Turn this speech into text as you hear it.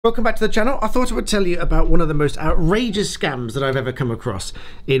Welcome back to the channel. I thought I would tell you about one of the most outrageous scams that I've ever come across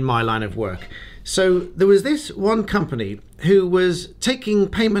in my line of work. So there was this one company who was taking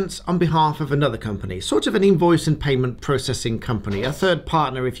payments on behalf of another company, sort of an invoice and payment processing company, a third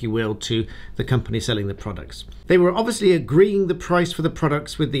partner, if you will, to the company selling the products. They were obviously agreeing the price for the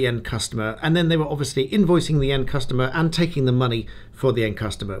products with the end customer, and then they were obviously invoicing the end customer and taking the money for the end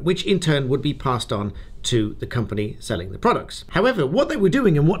customer, which in turn would be passed on to the company selling the products. However, what they were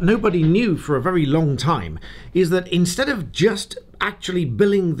doing and what nobody knew for a very long time is that instead of just actually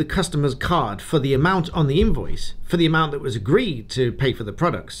billing the customer's card for the amount on the invoice, for the amount that was agreed to pay for the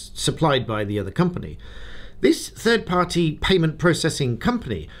products supplied by the other company, this third-party payment processing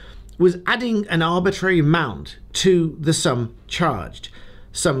company was adding an arbitrary amount to the sum charged.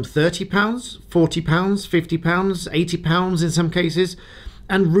 Some £30, £40, £50, £80 in some cases,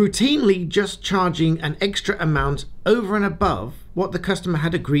 and routinely just charging an extra amount over and above what the customer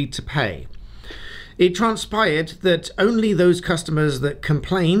had agreed to pay. It transpired that only those customers that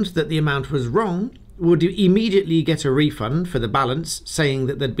complained that the amount was wrong would immediately get a refund for the balance, saying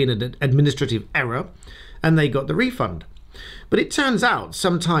that there'd been an administrative error, and they got the refund. But it turns out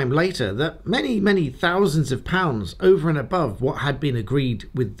sometime later that many thousands of pounds over and above what had been agreed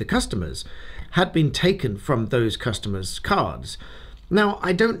with the customers had been taken from those customers' cards. Now,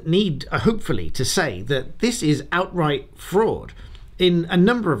 I don't need, hopefully, to say that this is outright fraud in a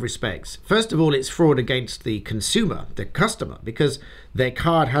number of respects. First of all, it's fraud against the consumer, the customer, because their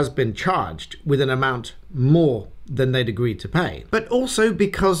card has been charged with an amount more than they'd agreed to pay. But also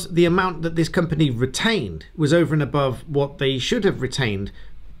because the amount that this company retained was over and above what they should have retained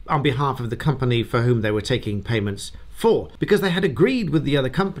on behalf of the company for whom they were taking payments for, because they had agreed with the other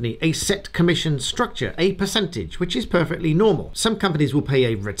company a set commission structure, a percentage, which is perfectly normal. Some companies will pay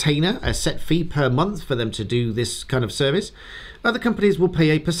a retainer, a set fee per month for them to do this kind of service. Other companies will pay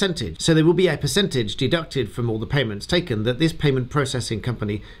a percentage. So there will be a percentage deducted from all the payments taken that this payment processing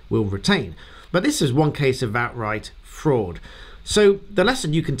company will retain. But this is one case of outright fraud. So the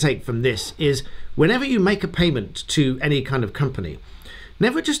lesson you can take from this is whenever you make a payment to any kind of company,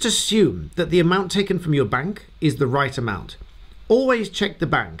 never just assume that the amount taken from your bank is the right amount. Always check the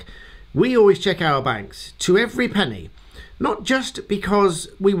bank. We always check our banks to every penny, not just because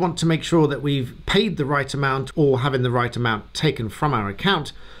we want to make sure that we've paid the right amount or having the right amount taken from our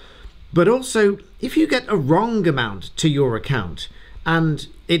account, but also if you get a wrong amount to your account and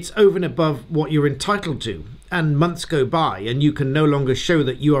it's over and above what you're entitled to, and months go by and you can no longer show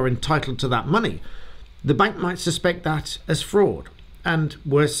that you are entitled to that money, the bank might suspect that as fraud. And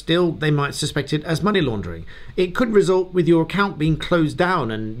worse still, they might suspect it as money laundering. It could result with your account being closed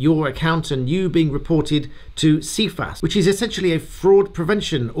down and your account and you being reported to FAQS, which is essentially a fraud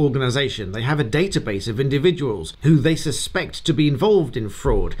prevention organization. They have a database of individuals who they suspect to be involved in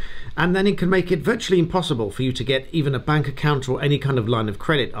fraud, and then it can make it virtually impossible for you to get even a bank account or any kind of line of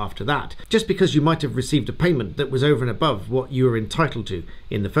credit after that, just because you might have received a payment that was over and above what you were entitled to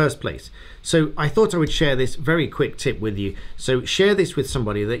in the first place. So I thought I would share this very quick tip with you. So share this with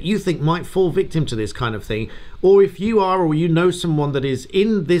somebody that you think might fall victim to this kind of thing, or if you are or you know someone that is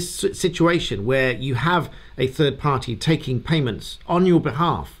in this situation where you have a third party taking payments on your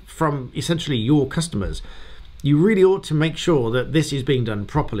behalf from essentially your customers, you really ought to make sure that this is being done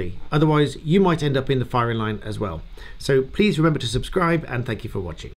properly. Otherwise, you might end up in the firing line as well. So please remember to subscribe, and thank you for watching.